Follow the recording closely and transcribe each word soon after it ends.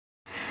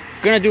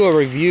Gonna do a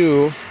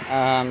review,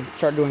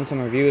 start doing some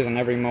reviews on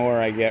every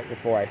mower I get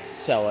before I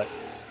sell it.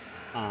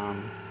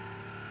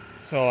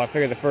 So I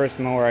figured the first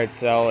mower I'd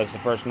sell is the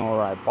first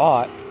mower I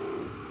bought.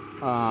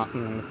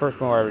 The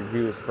first mower I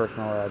review is the first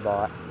mower I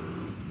bought.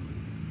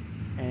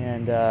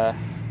 And,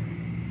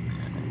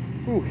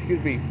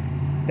 excuse me,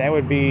 that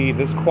would be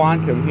this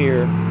Quantum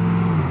here.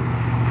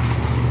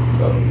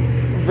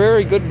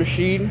 Very good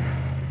machine.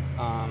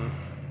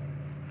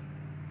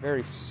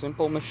 Very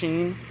simple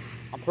machine.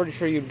 I'm pretty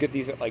sure you'd get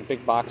these at like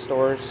big box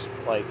stores,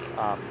 like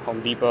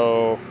Home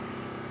Depot,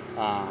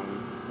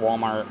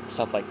 Walmart,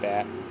 stuff like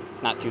that.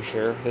 Not too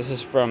sure. This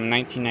is from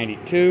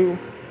 1992.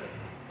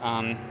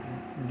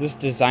 This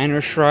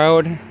designer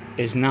shroud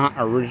is not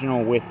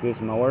original with this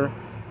mower.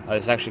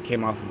 This actually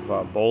came off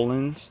of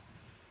Boland's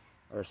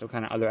or some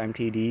kind of other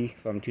MTD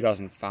from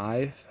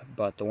 2005.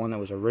 But the one that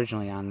was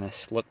originally on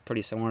this looked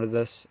pretty similar to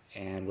this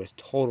and was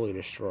totally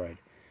destroyed.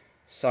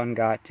 Sun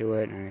got to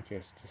it and it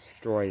just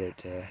destroyed it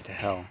to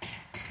hell.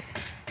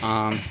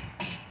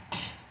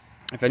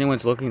 If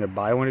anyone's looking to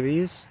buy one of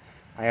these,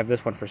 I have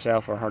this one for sale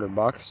for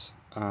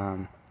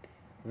 $100.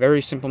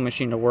 Very simple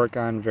machine to work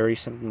on, very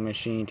simple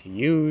machine to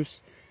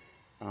use.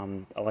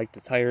 I like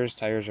the tires.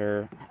 Tires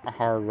are a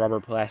hard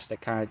rubber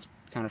plastic kind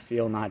of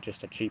feel, not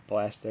just a cheap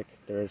plastic.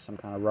 There is some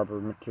kind of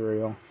rubber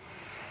material.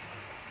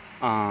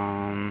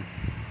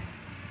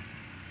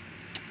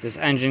 This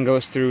engine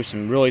goes through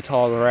some really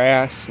tall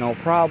grass, no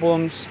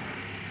problems.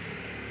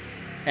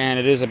 And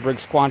it is a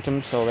Briggs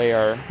Quantum, so they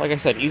are, like I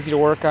said, easy to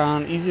work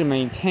on, easy to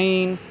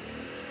maintain,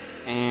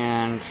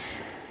 and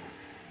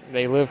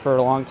they live for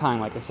a long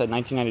time. Like I said,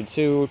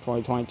 1992,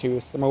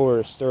 2022, the mower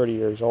is 30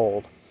 years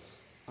old.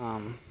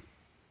 And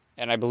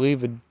I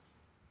believe,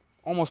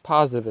 almost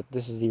positive that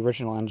this is the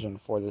original engine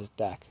for this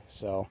deck.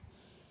 So,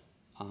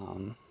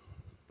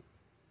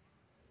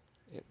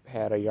 it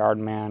had a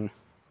Yardman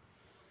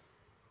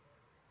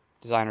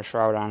designer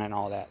shroud on it and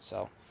all that.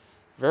 So,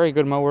 very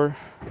good mower.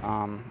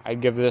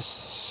 I'd give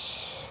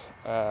this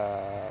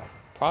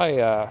probably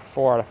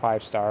 4 out of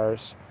 5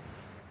 stars.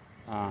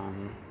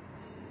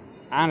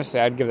 Honestly,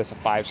 I'd give this a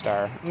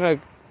 5-star. I'm gonna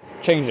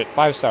change it,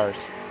 5 stars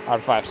out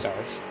of 5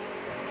 stars.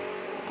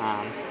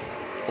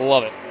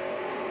 Love it.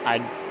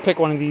 I'd pick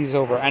one of these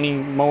over any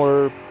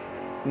mower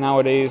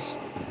nowadays,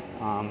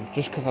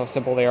 just because how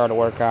simple they are to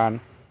work on,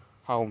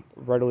 how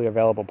readily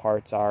available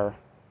parts are,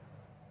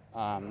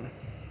 and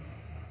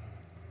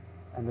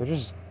they're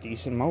just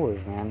decent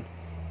mowers, man.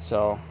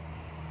 So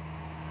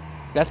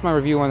that's my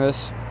review on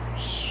this.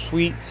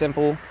 Sweet,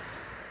 simple,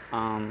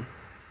 and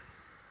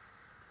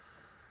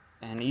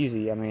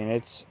easy. I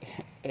mean,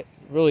 it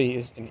really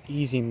is an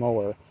easy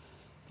mower.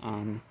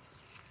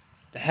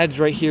 The head's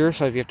right here,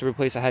 so if you have to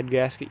replace a head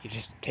gasket, you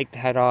just take the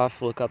head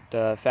off, look up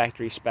the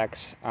factory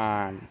specs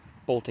on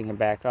bolting it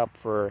back up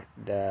for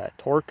the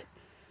torque,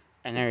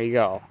 and there you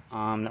go.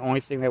 The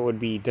only thing that would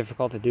be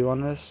difficult to do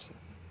on this,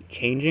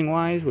 changing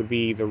wise, would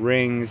be the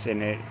rings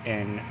and the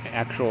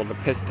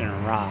piston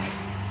and rod.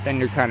 Then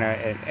you're kind of,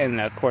 and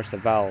of course the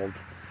valve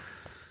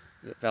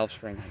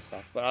spring and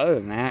stuff. But other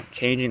than that,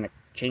 changing the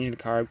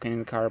carb, cleaning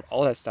the carb,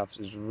 all that stuff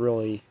is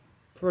really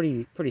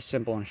pretty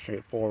simple and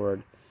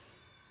straightforward.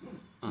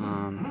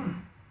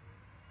 And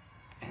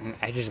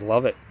I just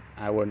love it.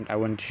 I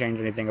wouldn't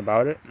change anything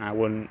about it, and I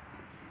wouldn't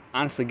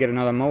honestly get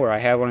another mower. I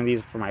have one of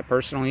these for my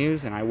personal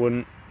use, and I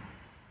wouldn't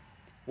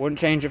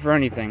change it for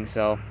anything.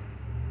 So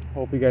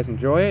hope you guys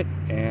enjoy it,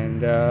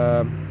 and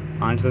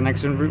on to the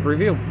next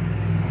review.